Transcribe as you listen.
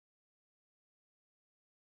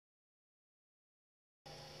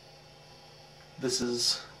This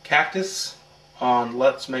is Cactus on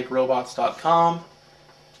letsmakerobots.com,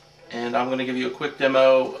 and I'm going to give you a quick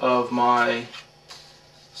demo of my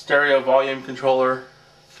stereo volume controller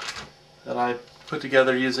that I put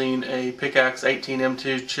together using a Picaxe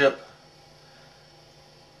 18M2 chip.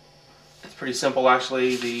 It's pretty simple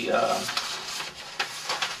actually. The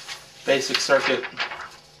basic circuit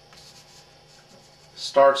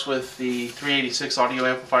starts with the 386 audio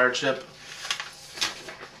amplifier chip.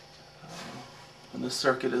 And this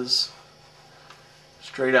circuit is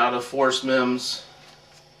straight out of Force MEMS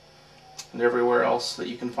and everywhere else that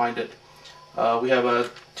you can find it. We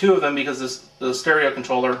have two of them because this is a stereo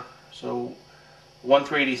controller. So one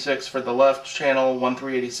 386 for the left channel, one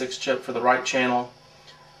 386 chip for the right channel.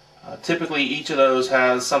 Typically each of those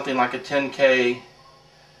has something like a 10K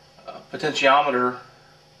potentiometer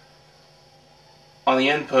on the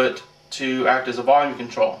input to act as a volume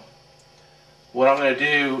control. What I'm going to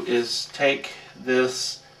do is take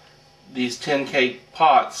these 10K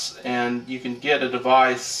pots, and you can get a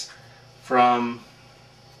device from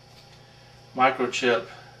Microchip.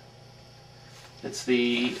 It's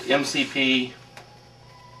the MCP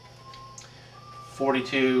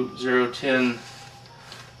 42010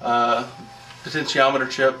 potentiometer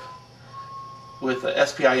chip with a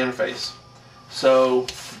SPI interface. So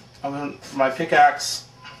my Picaxe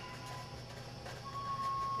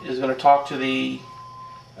is going to talk to the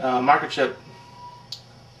Microchip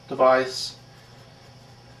device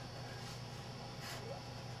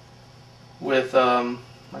with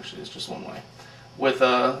actually it's just one way, with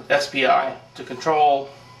SPI to control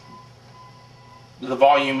the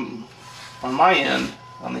volume on my end,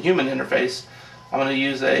 on the human interface. I'm going to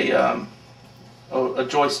use a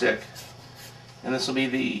joystick, and this will be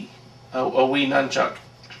the a Wii nunchuck,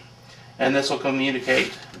 and this will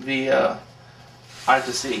communicate via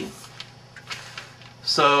I2C.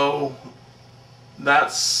 So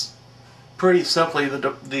that's pretty simply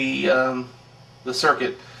the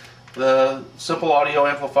circuit. The simple audio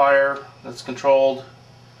amplifier that's controlled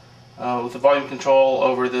with the volume control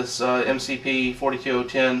over this MCP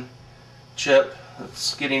 42010 chip.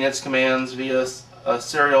 It's getting its commands via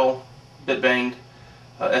serial bit banged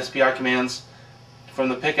SPI commands from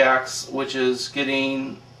the Picaxe, which is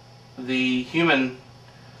getting the human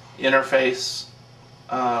interface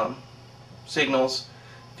signals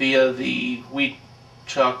via the Wii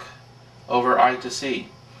chuck over I2C.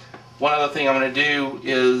 One other thing I'm going to do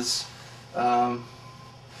is I'm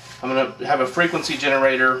going to have a frequency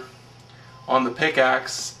generator on the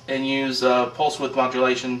Picaxe and use pulse width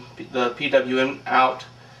modulation, the PWM out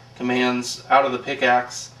commands out of the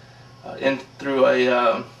Picaxe in through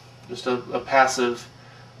just a passive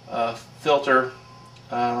filter,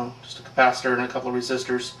 just a capacitor and a couple of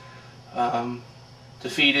resistors, to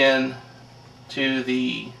feed in to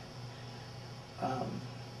the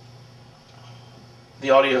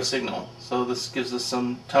audio signal. So this gives us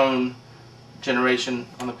some tone generation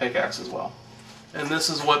on the Picaxe as well. And this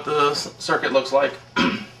is what the circuit looks like.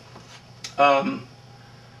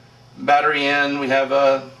 Battery in, we have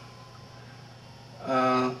a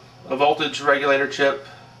voltage regulator chip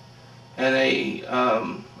and a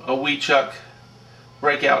Wii chuck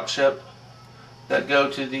breakout chip that go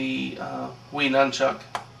to the Wii nunchuck.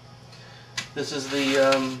 This is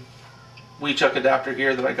the Wii chuck adapter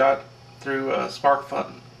here that I got through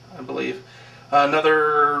SparkFun, I believe.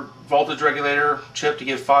 Another voltage regulator chip to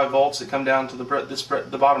give 5 volts that come down to the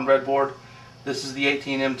bottom breadboard. This is the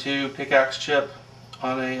 18M2 Picaxe chip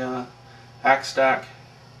on a AX stack.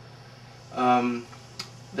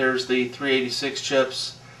 There's the 386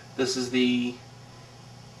 chips. This is the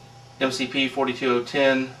MCP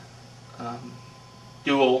 42010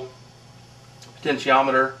 dual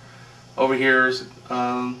potentiometer. Over here is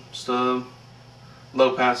just a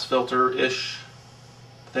low pass filter-ish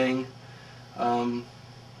thing.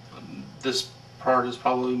 This part is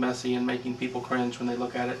probably messy and making people cringe when they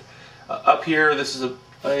look at it. Up here, this is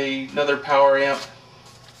another power amp.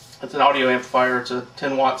 It's an audio amplifier. It's a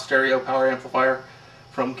 10-watt stereo power amplifier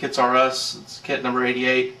from Kits R Us. It's kit number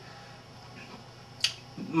 88.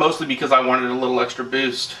 Mostly because I wanted a little extra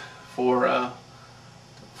boost for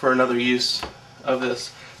another use of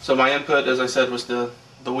this. So my input, as I said, was the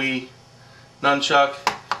Wii nunchuck,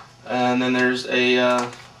 and then there's a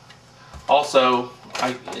also,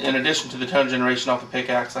 in addition to the tone generation off the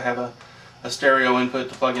Picaxe, I have a stereo input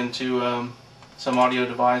to plug into some audio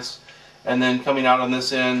device, and then coming out on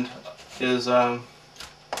this end is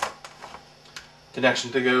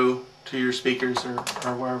connection to go to your speakers or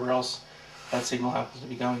wherever else that signal happens to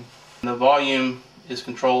be going. And the volume is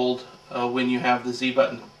controlled when you have the Z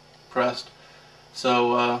button pressed.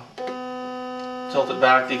 So tilt it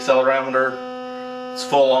back, the accelerometer It's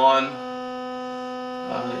full on,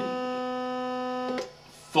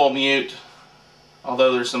 full mute.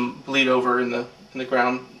 Although there's some bleed over in the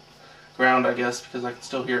ground, I guess, because I can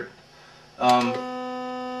still hear it.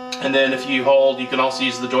 And then if you hold, you can also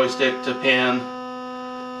use the joystick to pan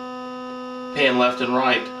left and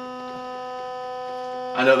right.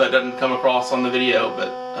 I know that doesn't come across on the video, but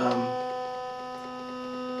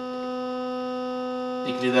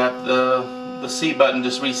you can do that. The C button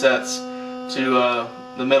just resets to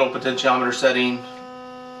the middle potentiometer setting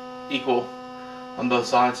equal on both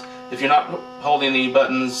sides. If you're not holding any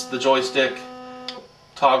buttons, the joystick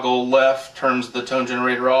toggle left turns the tone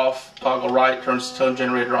generator off, toggle right turns the tone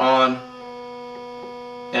generator on,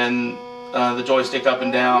 and the joystick up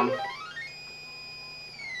and down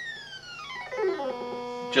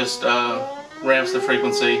just ramps the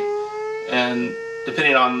frequency, and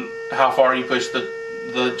depending on how far you push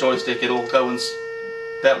the joystick, it'll go and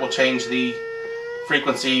that will change the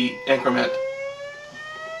frequency increment.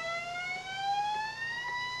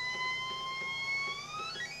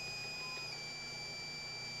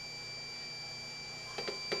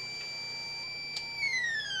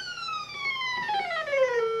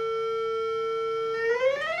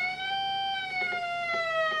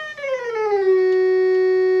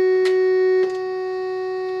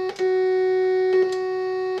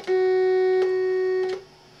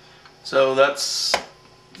 So that's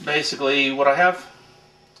basically what I have.